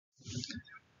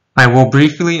I will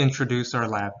briefly introduce our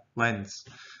lab, LENS,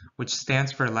 which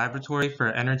stands for Laboratory for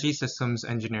Energy Systems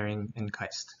Engineering in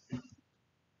KAIST.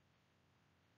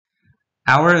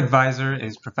 Our advisor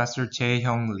is Professor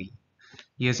Hyung Lee.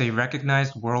 He is a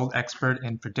recognized world expert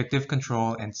in predictive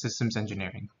control and systems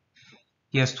engineering.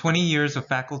 He has 20 years of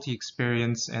faculty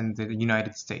experience in the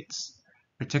United States.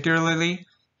 Particularly,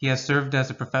 he has served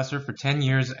as a professor for 10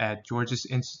 years at Georgia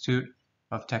Institute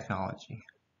of Technology.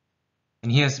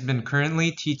 And he has been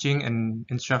currently teaching and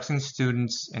instructing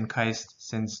students in KAIST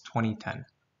since 2010.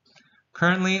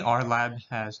 Currently, our lab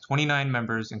has 29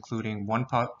 members, including 1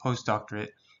 postdoctorate,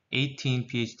 18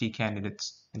 PhD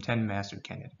candidates, and 10 master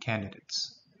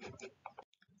candidates.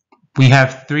 We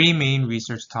have 3 main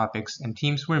research topics, and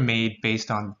teams were made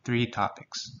based on 3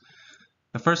 topics.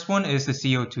 The first one is the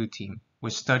CO2 team,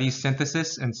 which studies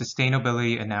synthesis and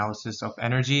sustainability analysis of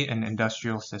energy and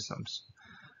industrial systems.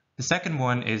 The second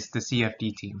one is the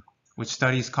CFD team, which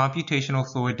studies computational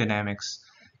fluid dynamics,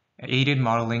 aided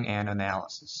modeling and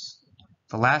analysis.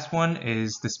 The last one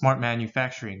is the smart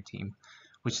manufacturing team,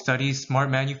 which studies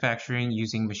smart manufacturing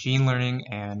using machine learning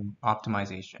and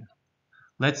optimization.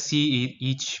 Let's see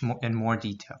each in more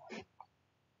detail.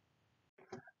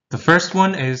 The first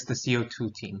one is the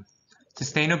CO2 team.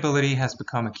 Sustainability has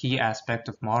become a key aspect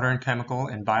of modern chemical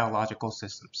and biological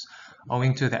systems,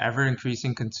 owing to the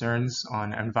ever-increasing concerns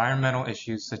on environmental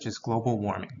issues such as global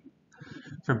warming.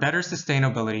 For better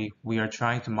sustainability, we are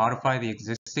trying to modify the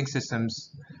existing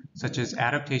systems, such as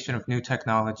adaptation of new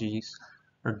technologies,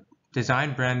 or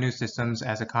design brand new systems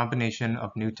as a combination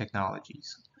of new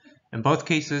technologies. In both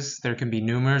cases, there can be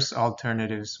numerous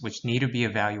alternatives which need to be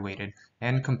evaluated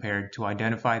and compared to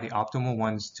identify the optimal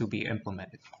ones to be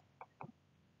implemented.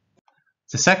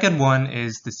 The second one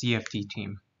is the CFD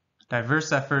team.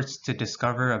 Diverse efforts to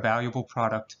discover a valuable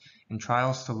product and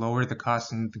trials to lower the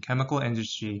costs in the chemical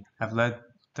industry have led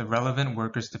the relevant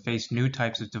workers to face new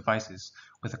types of devices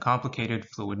with a complicated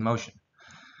fluid motion.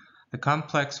 The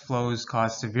complex flows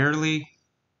cause severely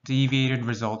deviated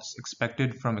results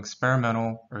expected from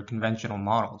experimental or conventional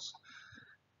models.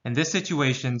 In this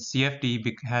situation, CFD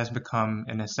has become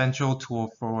an essential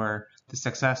tool for the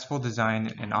successful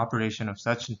design and operation of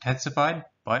such intensified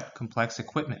but complex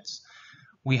equipments.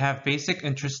 We have basic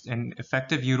interest in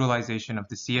effective utilization of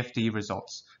the CFD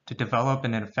results to develop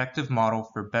an effective model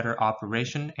for better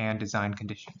operation and design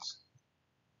conditions.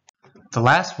 The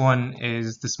last one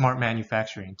is the smart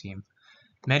manufacturing team.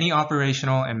 Many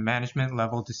operational and management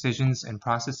level decisions in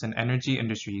process and energy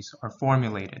industries are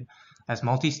formulated as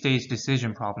multi-stage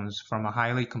decision problems from a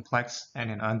highly complex and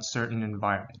an uncertain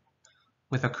environment.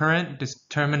 With the current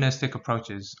deterministic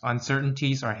approaches,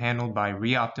 uncertainties are handled by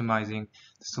re-optimizing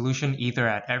the solution either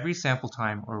at every sample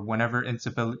time or whenever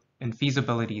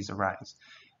infeasibilities arise,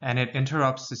 and it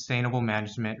interrupts sustainable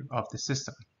management of the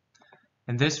system.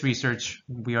 In this research,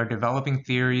 we are developing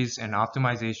theories and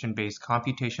optimization-based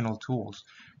computational tools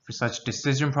for such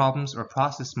decision problems or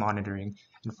process monitoring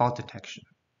and fault detection.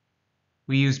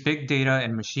 We use big data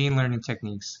and machine learning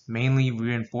techniques, mainly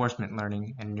reinforcement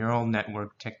learning and neural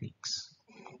network techniques.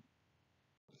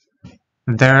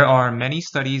 There are many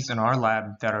studies in our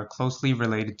lab that are closely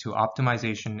related to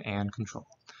optimization and control.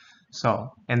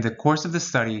 So, in the course of the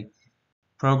study,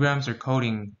 programs or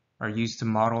coding are used to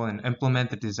model and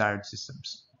implement the desired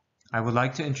systems. I would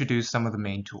like to introduce some of the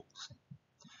main tools.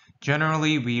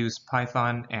 Generally, we use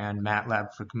Python and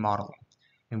MATLAB for modeling,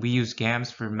 and we use GAMS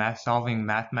for solving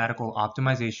mathematical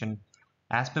optimization,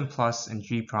 Aspen Plus and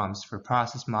gproms for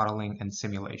process modeling and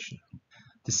simulation.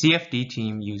 The CFD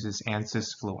team uses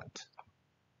ANSYS Fluent.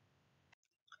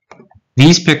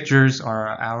 These pictures are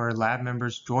our lab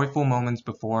members' joyful moments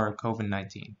before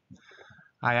COVID-19.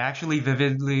 I actually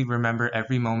vividly remember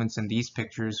every moment in these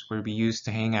pictures where we used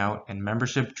to hang out in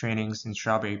membership trainings and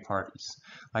strawberry parties,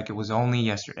 like it was only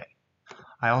yesterday.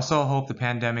 I also hope the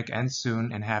pandemic ends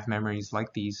soon and have memories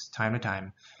like these time to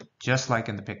time, just like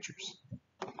in the pictures.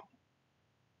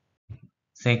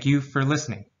 Thank you for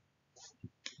listening.